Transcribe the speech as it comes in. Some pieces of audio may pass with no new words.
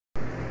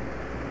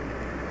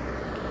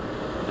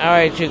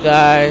Alright, you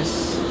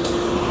guys.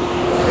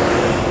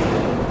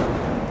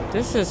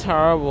 This is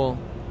horrible.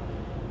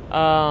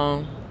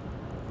 Um,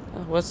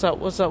 what's up?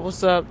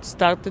 It's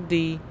Dr.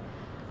 D.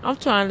 I'm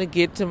trying to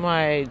get to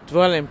my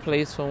dwelling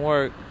place from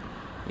work.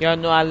 Y'all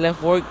know I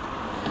left work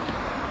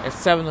at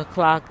 7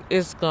 o'clock.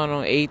 It's gone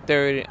on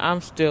 8:30.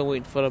 I'm still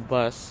waiting for the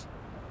bus.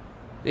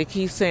 They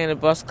keep saying the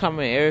bus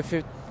coming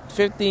every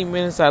 15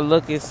 minutes. I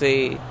look and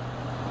say,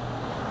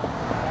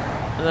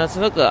 and I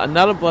said, look,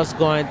 another bus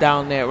going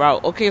down that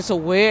route. Okay, so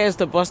where is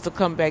the bus to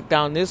come back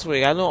down this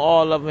way? I know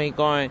all of them ain't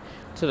going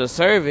to the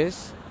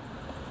service,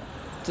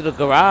 to the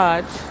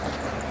garage.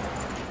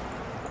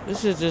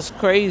 This is just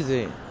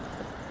crazy.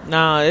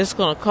 Now, it's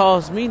going to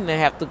cause me to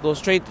have to go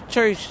straight to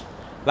church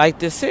like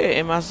this here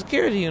in my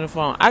security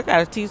uniform. I got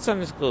to teach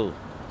Sunday school.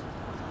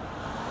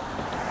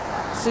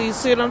 See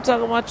what I'm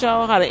talking about,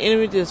 y'all? How the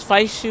enemy just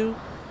fights you.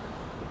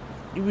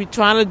 You be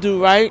trying to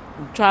do right.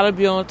 You try to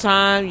be on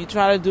time. You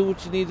try to do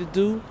what you need to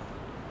do.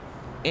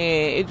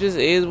 And it just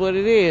is what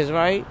it is,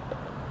 right?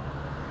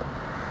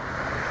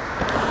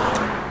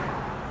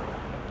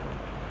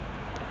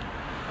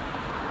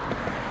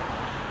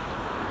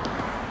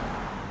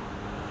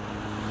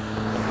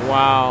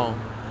 Wow.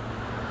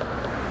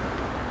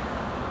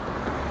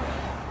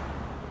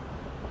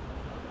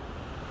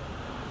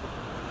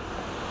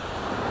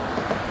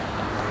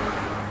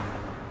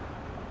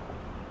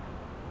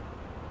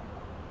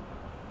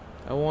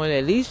 I want to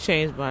at least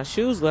change my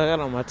shoes like I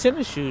got on my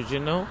tennis shoes, you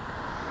know.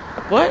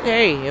 But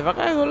hey, if I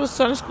gotta go to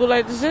Sunday school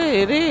like this,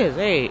 hey, it is.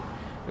 Hey,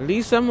 at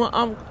least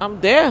I'm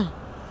there.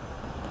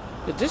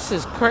 But this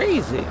is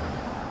crazy.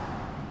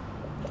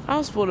 I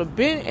was supposed to have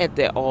been at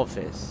that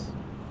office.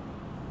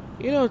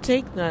 You don't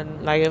take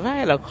nothing. Like if I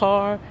had a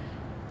car,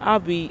 I'll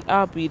be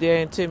there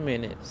in 10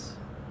 minutes.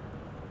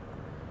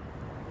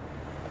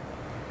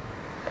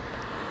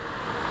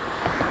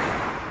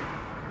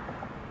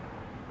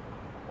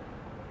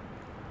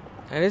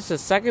 And this is the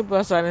second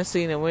bus I done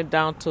seen that went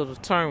down to the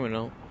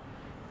terminal,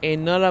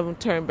 and none of them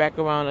turned back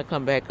around and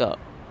come back up.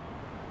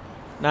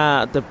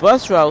 Now the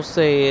bus route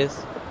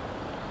says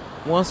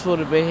one's supposed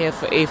to be here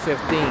for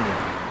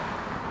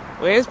 8:15.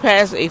 Well, it's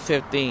past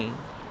 8:15.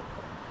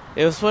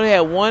 They was supposed to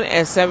have one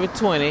at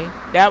 7:20.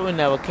 That one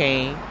never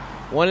came.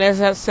 One that's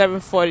at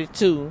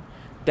 7:42.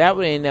 That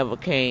one ain't never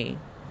came.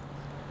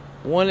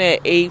 One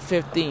at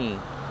 8:15.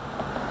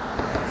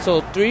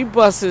 So 3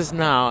 buses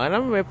now, and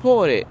I'm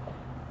reported,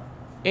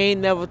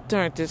 ain't never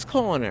turned this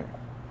corner.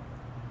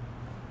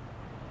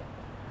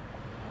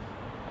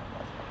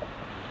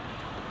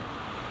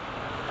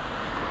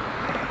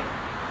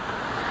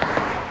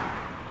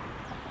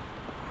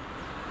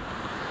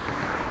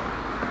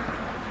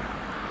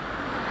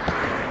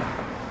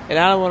 And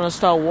I don't want to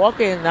start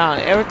walking down.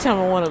 Every time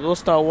I want to go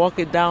start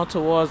walking down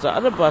towards the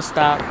other bus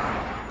stop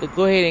to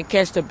go ahead and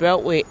catch the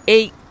Beltway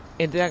 8,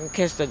 and then I can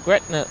catch the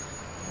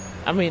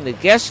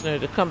Gessner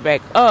to come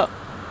back up.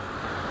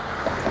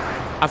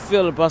 I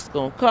feel the bus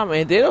gonna come,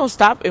 and they don't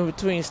stop in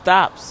between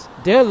stops.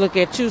 They'll look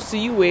at you, see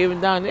you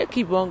waving down, they'll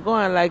keep on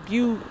going like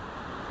you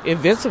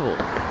invincible.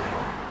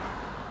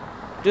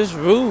 Just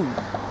rude.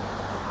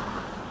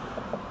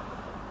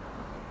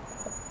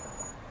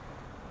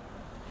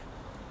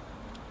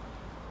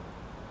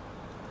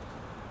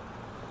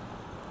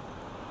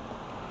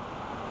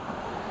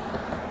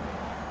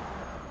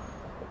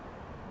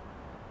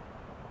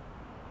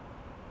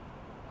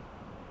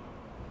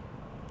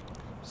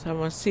 So I'm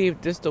going to see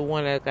if this is the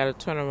one that got to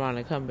turn around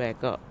and come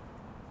back up.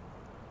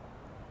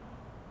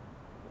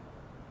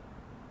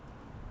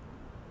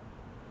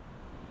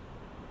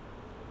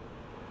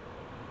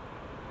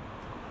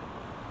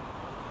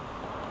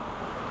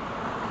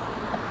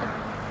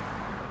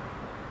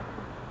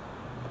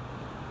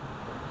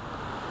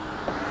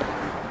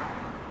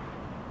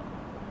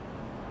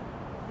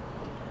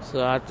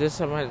 So I'm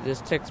going to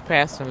just text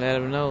Pastor and let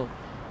him know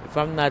if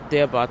I'm not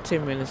there about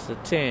 10 minutes to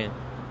 10.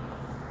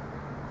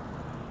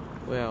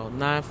 Well,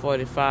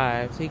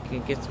 9:45, he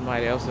can get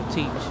somebody else to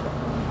teach.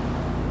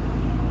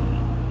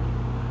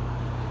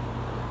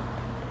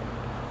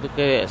 Look at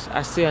this.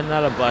 I see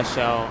another bus,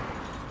 y'all.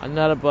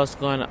 Another bus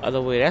going the other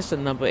way. That's the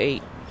number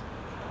 8.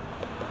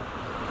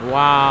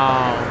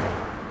 Wow.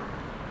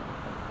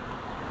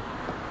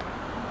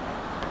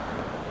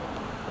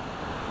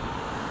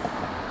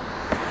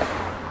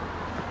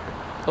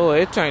 Oh,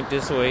 it turned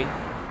this way.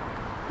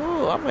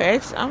 Oh,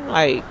 I'm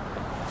like,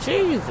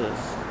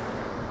 Jesus.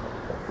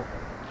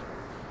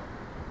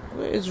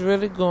 What is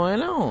really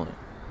going on?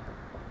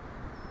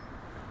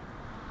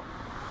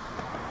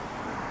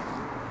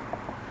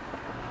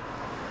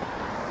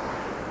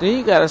 Then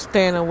you gotta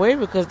stand away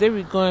because they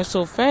be going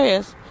so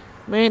fast.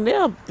 Man,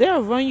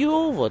 they'll run you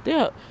over.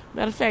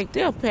 Matter of fact,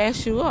 they'll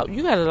pass you up.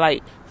 You gotta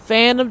like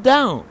fan them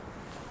down.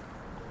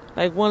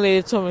 Like one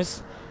lady told me,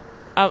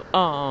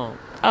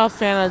 I'll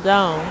fan her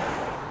down.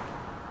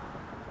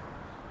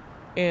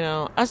 You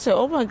know, I said,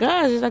 oh my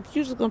gosh, it's like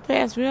you just gonna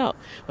pass me up.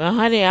 Well,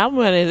 honey, I'm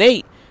running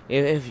late.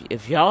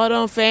 If y'all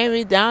don't fan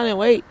me down and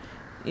wait,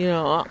 you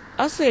know,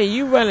 I said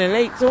you running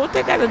late. So what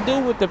they got to do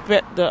with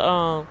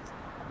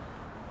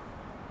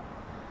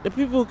The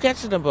people who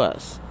catching the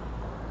bus.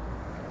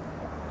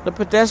 The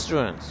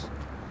pedestrians.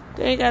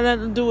 They ain't got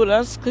nothing to do with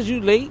us because you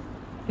late.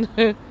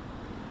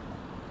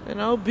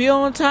 Be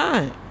on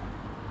time.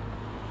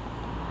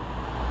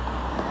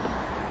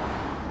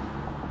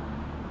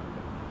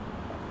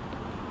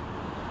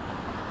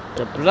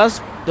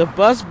 The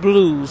bus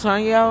blues, huh,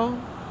 y'all?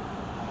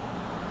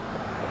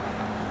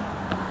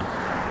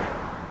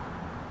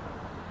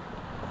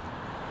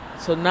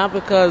 So now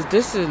because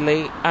this is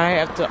late, I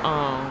have to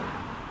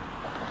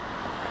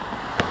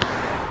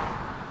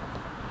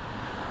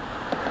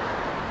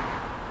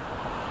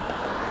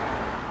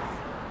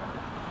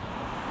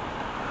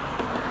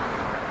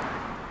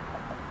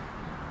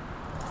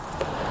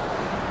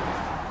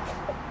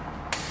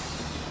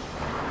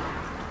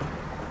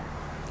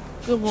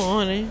good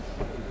morning.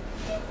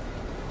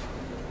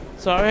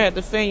 Sorry I had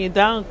to fan you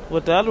down,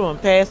 but the other one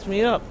passed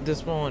me up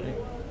this morning.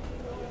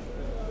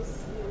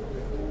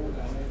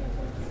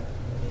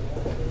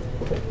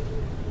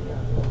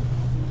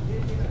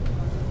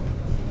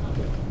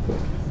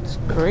 It's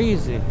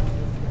crazy.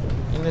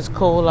 And it's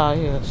cold out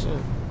here, too.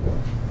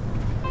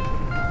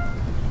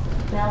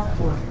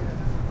 Southport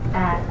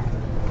at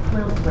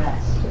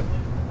Hillcrest.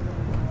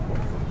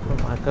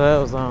 Put my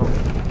gloves on.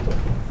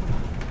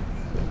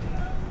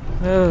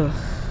 Ugh.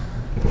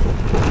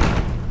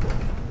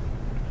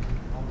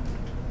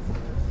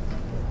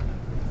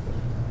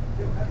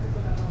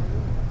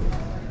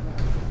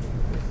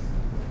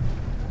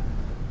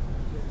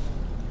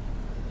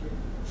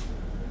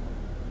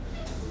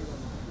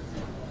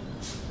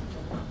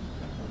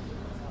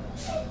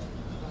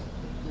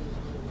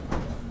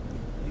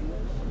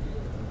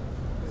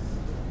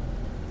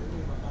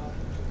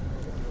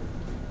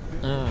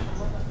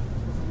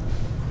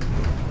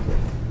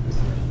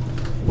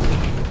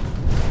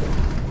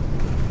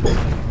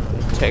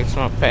 Text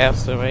my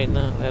pastor right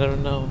now, let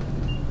him know.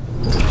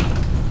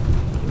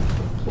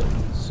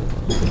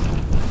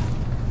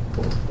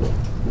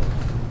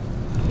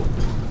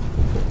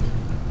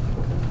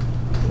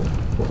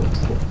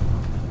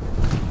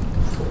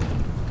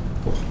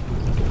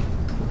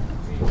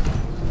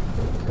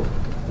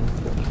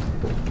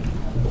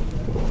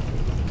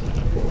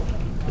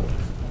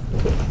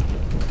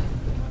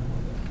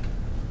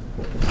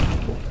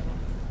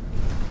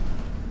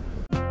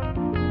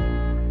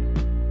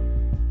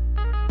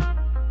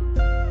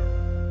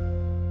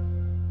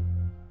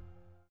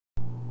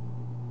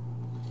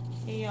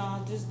 Hey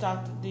y'all, this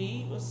Dr.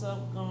 D. What's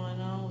up going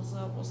on? What's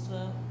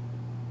up?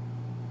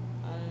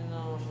 I didn't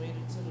know I made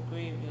it to the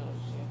graveyard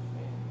shift.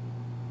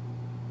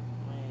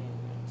 Man,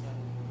 I'm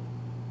telling you,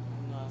 I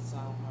know I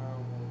sound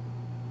horrible.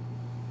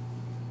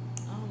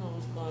 I don't know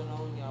what's going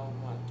on, y'all,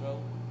 with my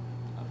throat.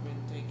 I've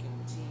been taking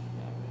tea.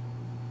 I've been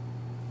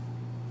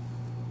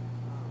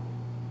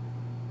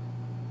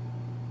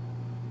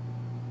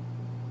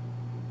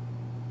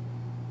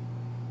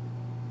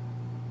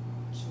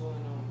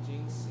chewing on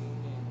ginseng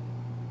and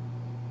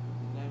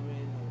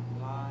lemon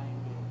and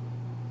lime, and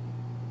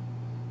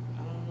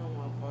I don't know,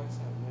 my voice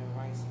has been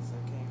right since I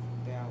came from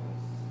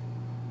Dallas.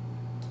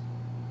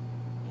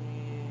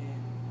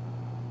 And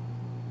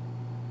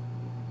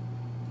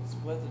this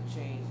weather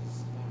change is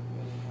not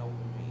really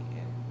helping me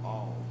at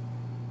all.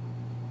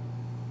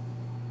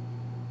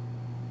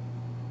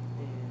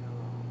 And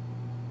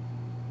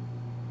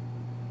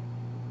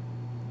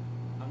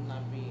I'm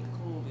not being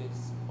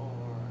clueless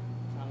or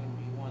trying to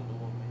be Wonder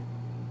Woman,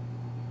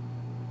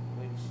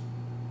 which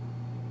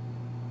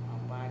my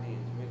body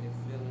is really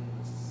feeling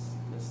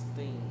the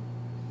sting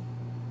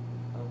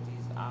of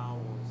these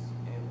hours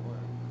at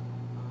work.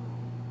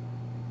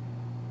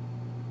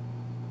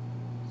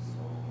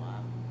 So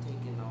I've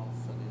taken off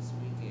for this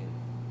weekend.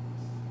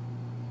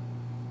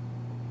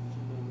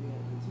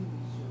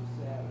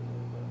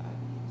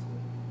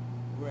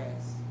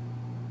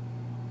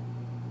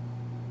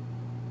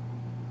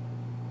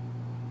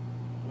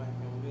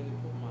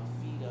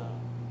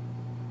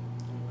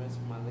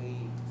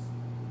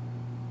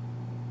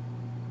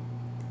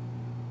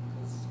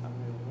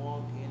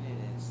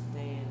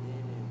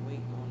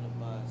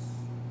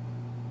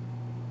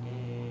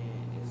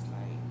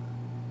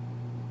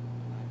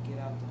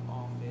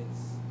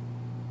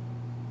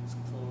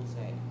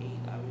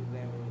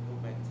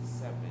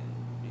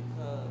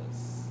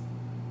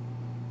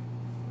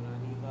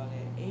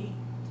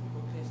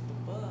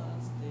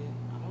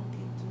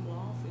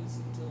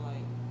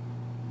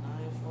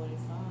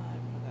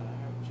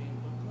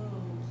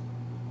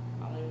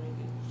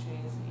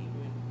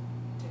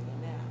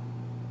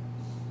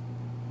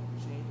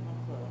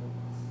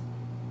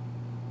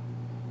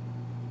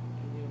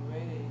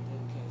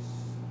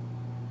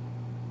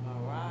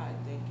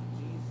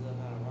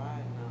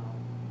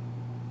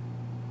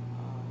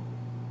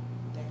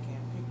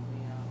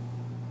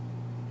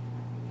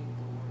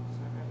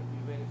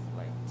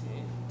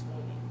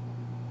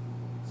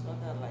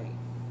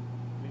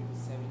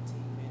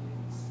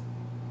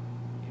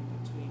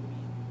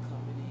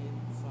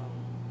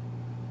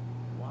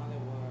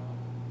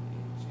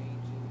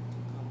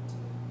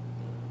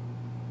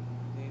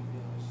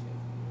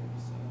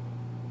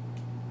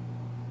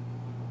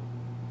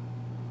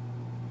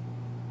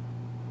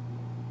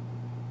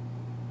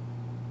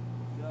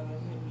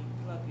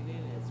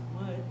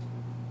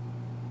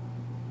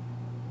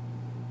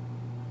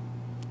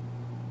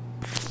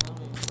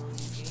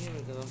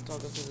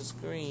 talking to the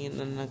screen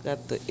and I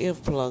got the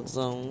earplugs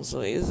on.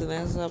 So isn't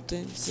that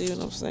something? See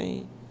what I'm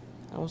saying?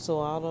 I'm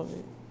so out of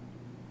it.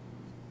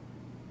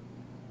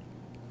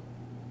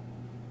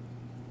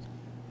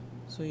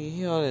 So you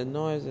hear all that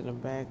noise in the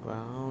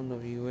background. I don't know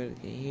if you really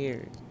can hear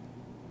it.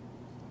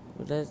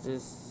 But that's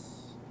this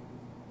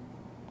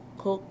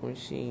Coke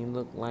machine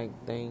look like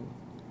thing.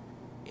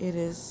 It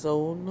is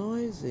so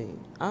noisy.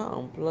 I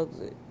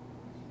unplugged it.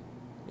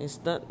 It's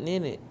nothing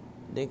in it.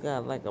 They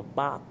got like a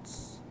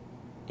box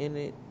in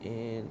it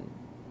and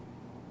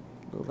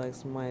look like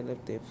somebody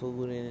left their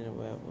food in it or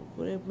whatever.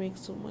 But it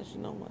makes so much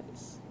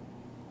noise.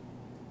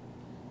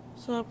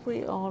 So I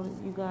pray all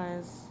of you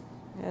guys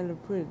had a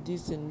pretty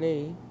decent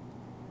day.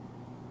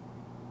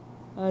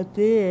 I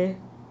did.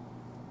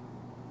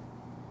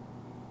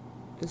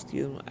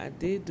 Excuse me. I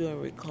did do a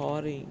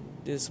recording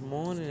this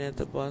morning at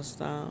the bus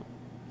stop.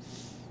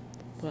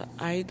 But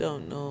I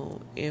don't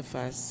know if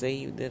I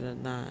saved it or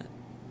not.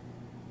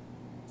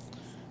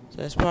 So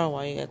that's probably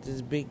why you got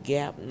this big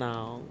gap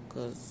now,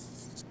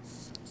 cause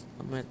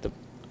I'm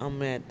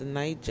at the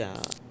night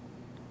job.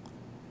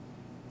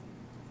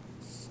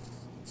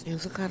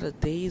 And look how the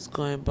days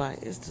going by.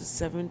 It's the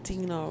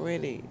 17th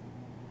already.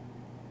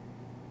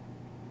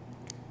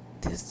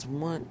 This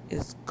month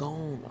is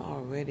gone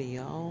already,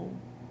 y'all.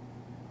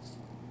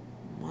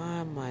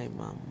 My.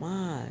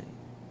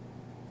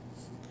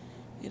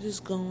 It is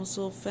going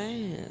so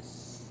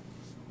fast.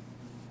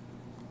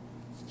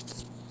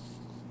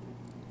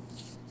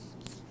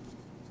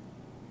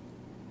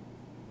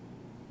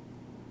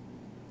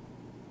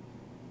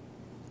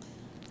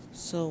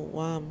 So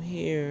while I'm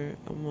here,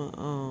 I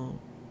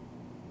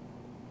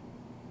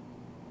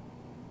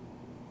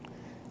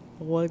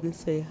wanted to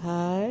say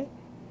hi,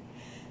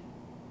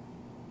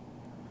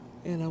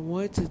 and I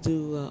wanted to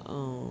do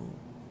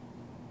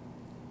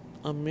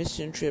a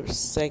mission trip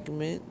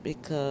segment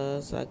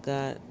because I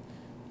got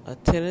a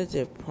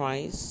tentative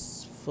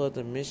price for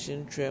the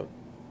mission trip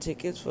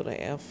tickets for the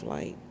air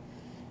flight.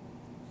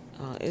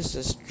 It's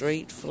a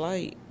straight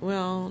flight.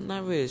 Well,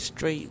 not really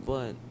straight,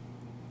 but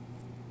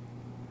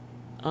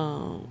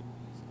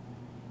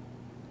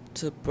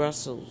to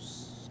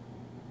Brussels.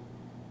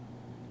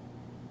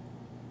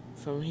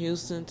 From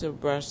Houston to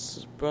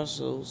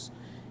Brussels,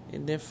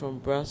 and then from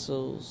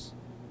Brussels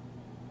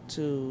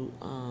to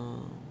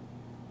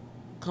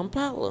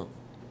Kampala.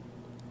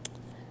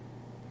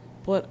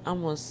 But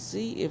I'm going to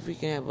see if we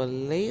can have a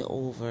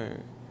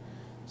layover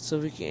so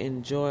we can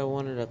enjoy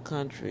one of the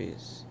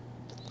countries.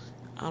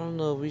 I don't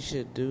know if we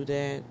should do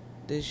that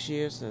this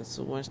year since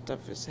so much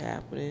stuff is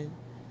happening.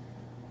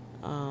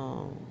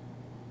 I'm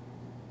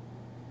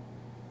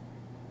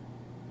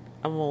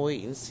going to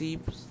wait and see.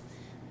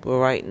 But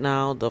right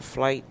now, the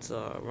flights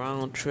are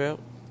round trip.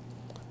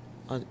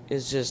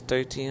 It's just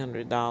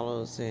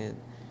 $1,300.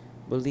 And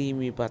believe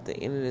me, by the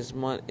end of this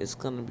month, it's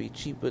going to be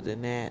cheaper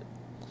than that.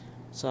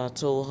 So I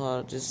told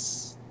her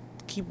just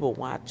keep a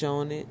watch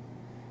on it.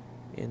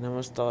 And I'm going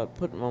to start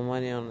putting my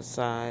money on the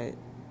side.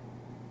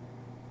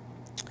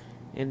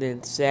 And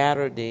then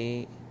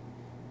Saturday,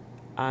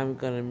 I'm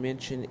going to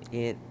mention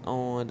it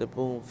on the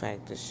Boom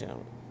Factor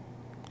show.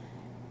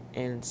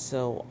 And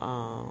so,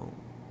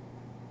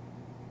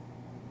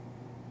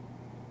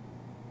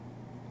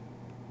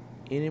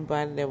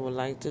 anybody that would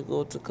like to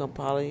go to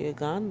Kampala,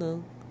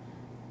 Uganda,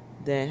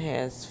 that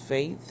has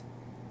faith,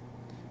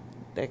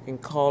 that can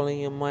call in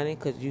your money,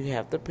 because you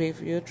have to pay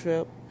for your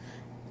trip.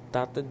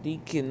 Dr.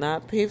 D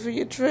cannot pay for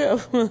your trip.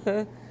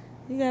 You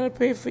got to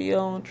pay for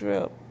your own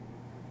trip.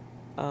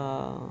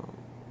 I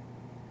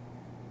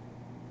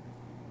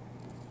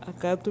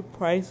got the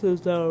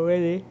prices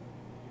already.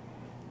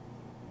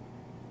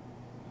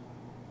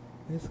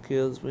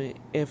 Excuse me.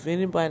 If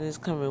anybody's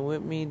coming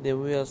with me, then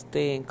we'll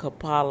stay in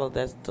Kampala.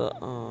 That's the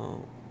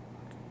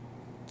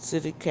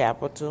city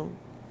capital.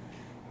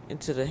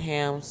 Into the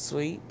Ham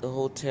Suite. The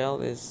hotel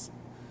is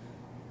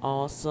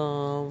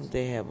awesome.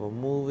 They have a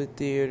movie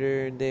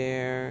theater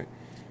there.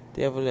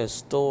 They have a little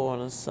store on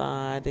the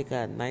side. They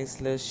got nice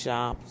little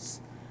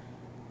shops.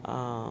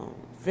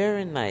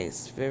 Very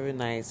nice, very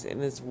nice.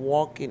 And it's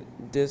walking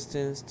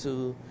distance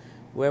to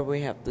where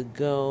we have to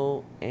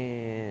go.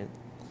 And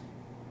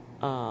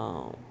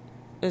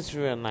it's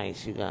real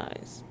nice, you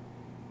guys.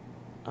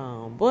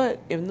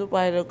 But if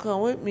nobody will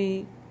come with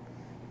me,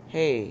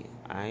 hey,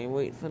 I ain't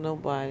waiting for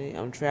nobody.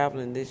 I'm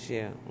traveling this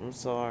year. I'm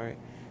sorry.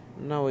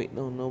 I'm not waiting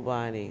on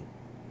nobody.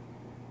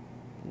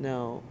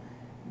 No.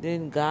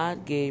 Then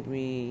God gave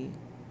me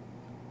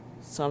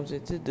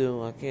something to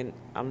do.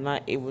 I'm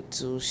not able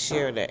to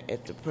share that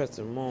at the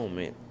present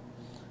moment.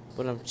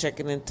 But I'm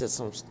checking into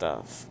some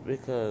stuff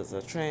because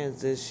a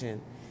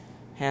transition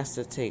has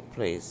to take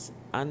place.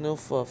 I know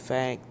for a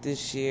fact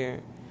this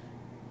year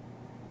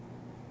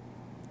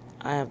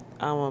I'm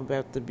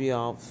about to be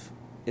off,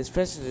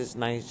 especially this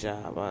night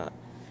job.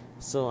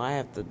 So I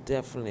have to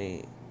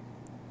definitely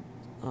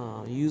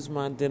use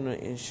my dental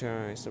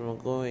insurance. I'm going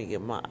to go and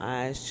get my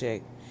eyes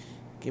checked.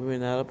 Give me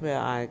another pair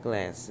of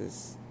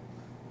eyeglasses.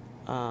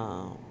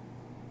 And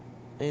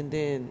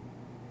then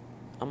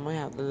I'm going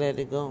to have to let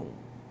it go.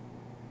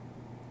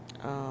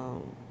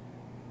 um,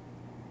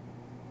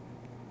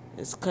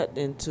 it's cut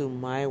into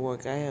my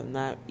work. I have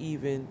not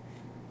even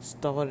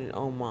started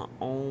on my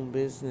own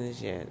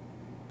business yet.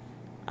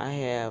 I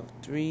have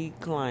 3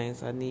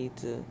 clients I need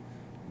to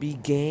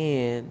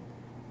begin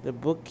the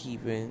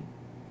bookkeeping,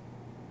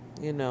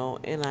 and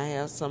I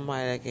have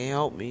somebody that can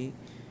help me,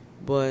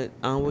 but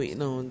I'm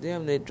waiting on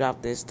them. They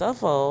dropped their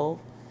stuff off,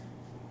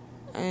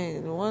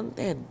 and one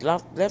they had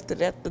left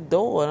it at the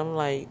door, and I'm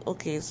like,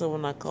 okay. So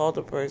when I called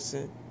the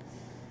person,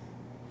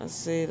 I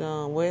said,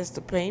 where's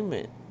the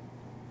payment?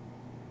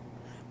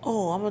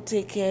 Oh, I'm gonna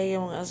take care of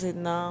you. I said,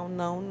 no,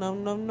 no, no,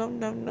 no, no,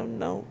 no, no,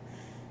 no.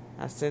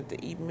 I sent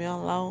the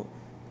email out.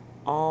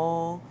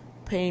 All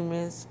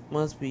payments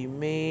must be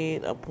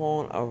made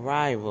upon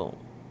arrival.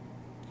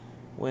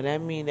 Well,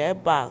 that means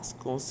that box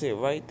gonna sit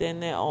right there in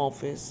that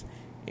office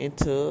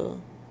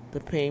until the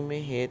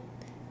payment hit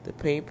the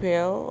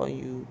PayPal, or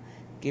you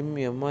give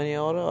me a money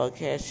order or a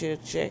cashier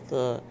check,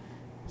 or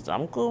so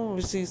I'm gonna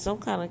receive some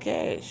kind of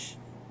cash.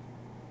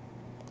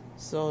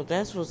 So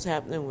that's what's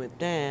happening with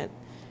that,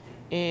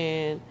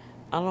 and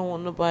I don't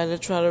want nobody to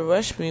try to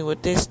rush me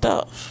with their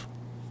stuff.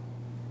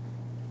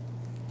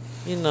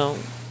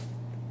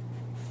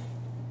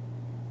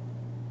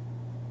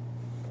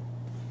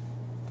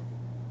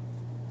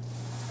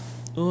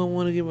 Oh, I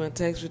want to get my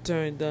tax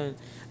return done.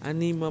 I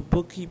need my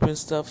bookkeeping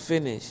stuff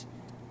finished.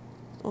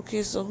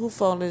 Okay, so whose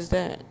fault is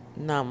that?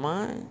 Not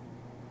mine.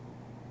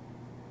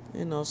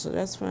 So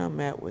that's where I'm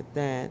at with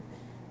that.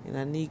 And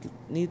I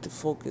need to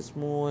focus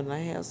more. And I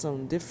have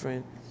some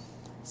different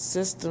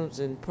systems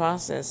and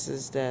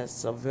processes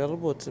that's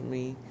available to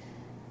me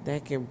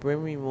that can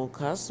bring me more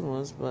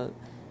customers, but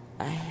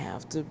I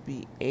have to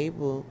be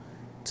able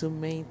to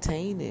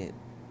maintain it.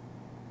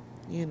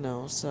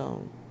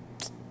 So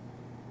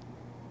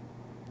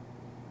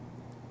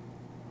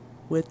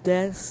with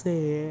that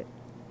said,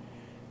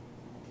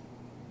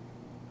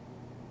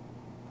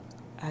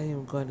 I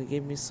am going to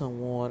get me some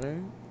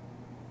water,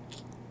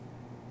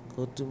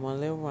 go do my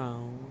little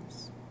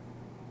rounds,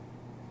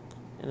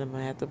 and I'm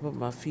going to have to put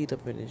my feet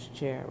up in this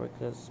chair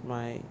because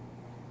my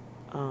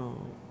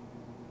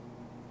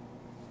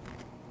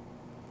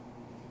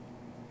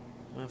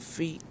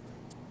feet,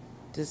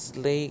 this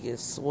leg is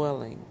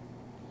swelling.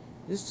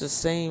 This is the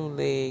same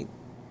leg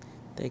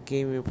that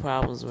gave me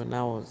problems when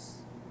I was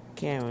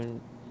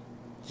carrying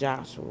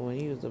Joshua when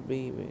he was a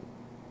baby.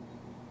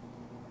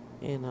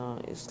 And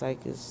it's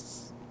like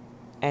it's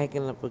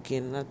acting up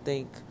again. And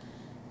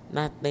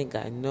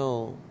I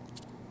know.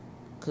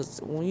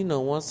 Because,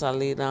 once I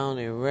lay down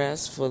and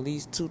rest for at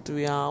least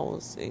 2-3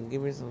 hours and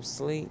give me some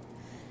sleep,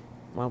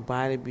 my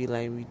body be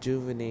like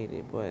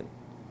rejuvenated. But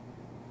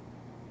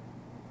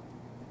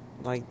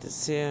like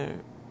this here,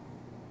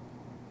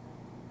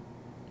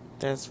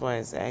 that's why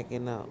it's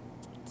acting up.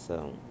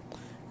 So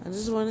I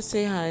just want to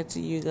say hi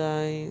to you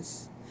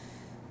guys.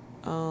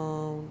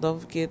 Don't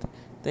forget,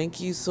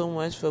 thank you so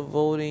much for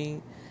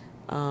voting.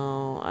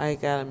 I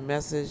got a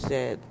message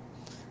that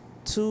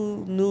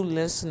 2 new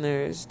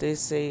listeners, they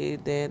say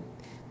that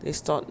they're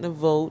starting to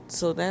vote.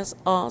 So that's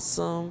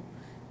awesome.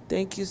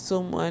 Thank you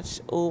so much.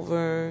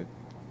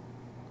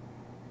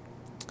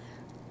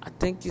 I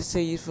think you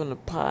say you're from the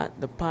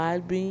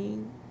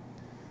Podbean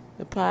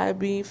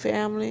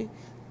family.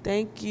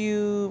 Thank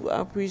you. I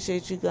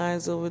appreciate you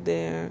guys over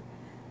there.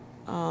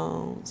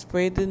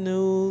 Spread the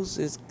news.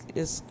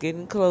 It's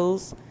getting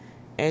close.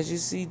 As you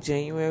see,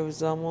 January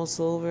is almost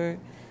over.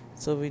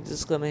 So we're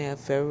just going to have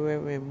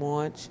February and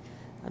March.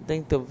 I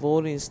think the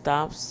voting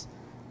stops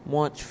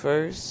March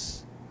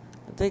 1st.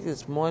 I think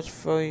it's March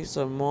 1st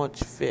or March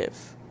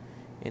 5th.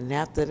 And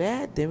after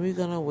that, then we're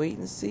going to wait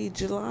and see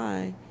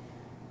July.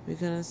 We're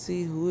going to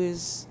see who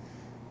is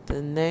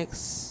the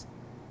next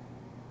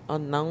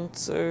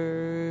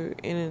announcer,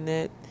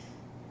 internet,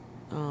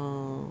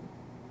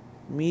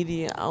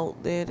 media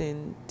outlet,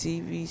 and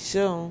TV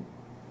show.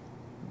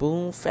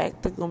 Boom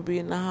Factor going to be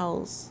in the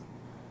house.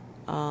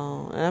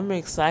 And I'm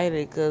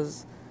excited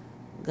because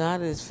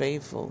God is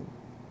faithful.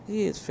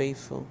 He is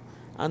faithful.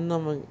 I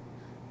know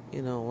I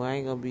ain't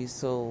going to be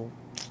so...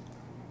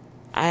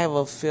 I have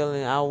a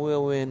feeling I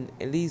will win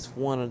at least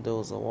one of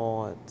those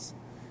awards.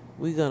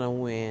 We're going to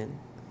win.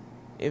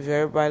 If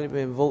everybody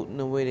been voting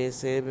the way they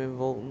said they've been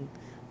voting,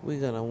 we're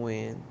going to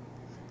win.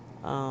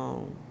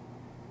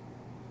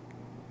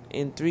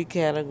 In 3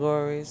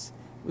 categories.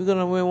 We're going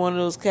to win one of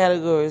those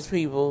categories,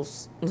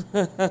 peoples.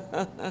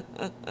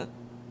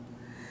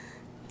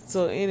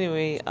 So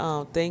anyway,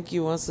 thank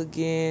you once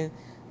again.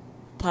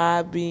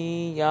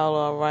 Podbean, y'all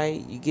all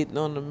right? You getting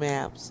on the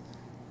maps.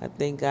 I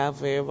thank God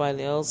for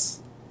everybody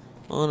else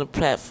on the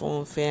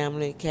platform,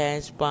 family,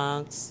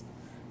 Cashbox,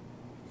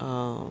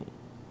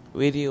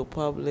 Radio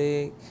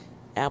Public,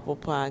 Apple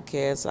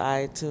Podcasts,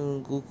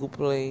 iTunes, Google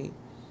Play,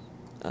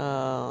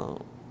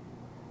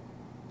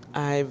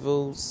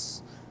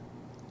 iVoox.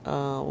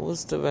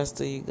 What's the rest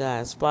of you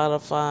guys?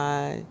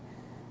 Spotify.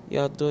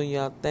 Y'all doing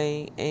y'all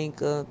thing.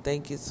 Anchor.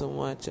 Thank you so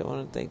much. I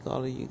want to thank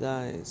all of you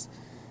guys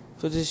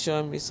for just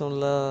showing me some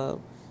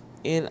love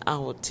in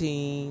our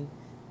team.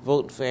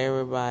 voting for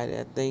everybody.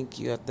 I thank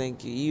you. I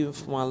thank you. Even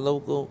for my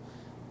local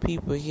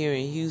people here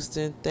in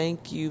Houston,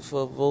 thank you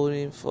for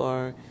voting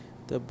for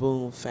the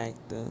Boom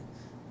Factor.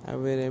 I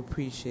really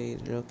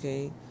appreciate it,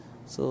 okay?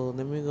 So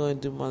let me go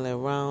and do my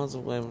little rounds.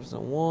 I'm going to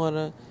some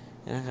water,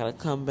 and I got to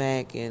come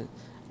back, and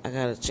I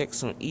got to check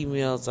some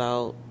emails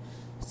out,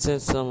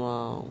 send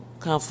some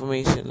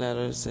confirmation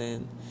letters,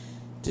 and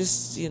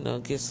just,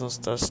 get some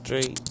stuff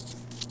straight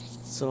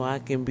so I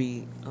can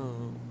be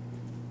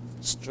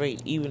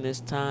straight even as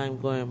time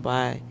going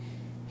by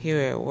here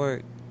at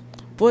work.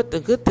 But the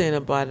good thing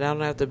about it, I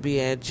don't have to be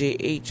at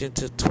JH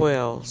until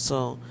 12,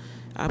 so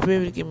I'll be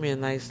able to give me a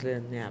nice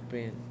little nap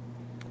in.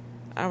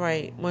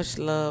 Alright, much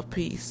love,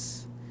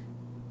 peace.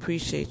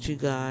 Appreciate you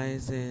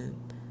guys, and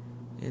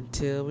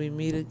until we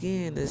meet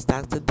again, it's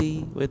Dr.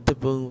 D with the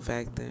Boom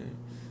Factor.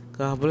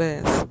 God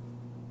bless.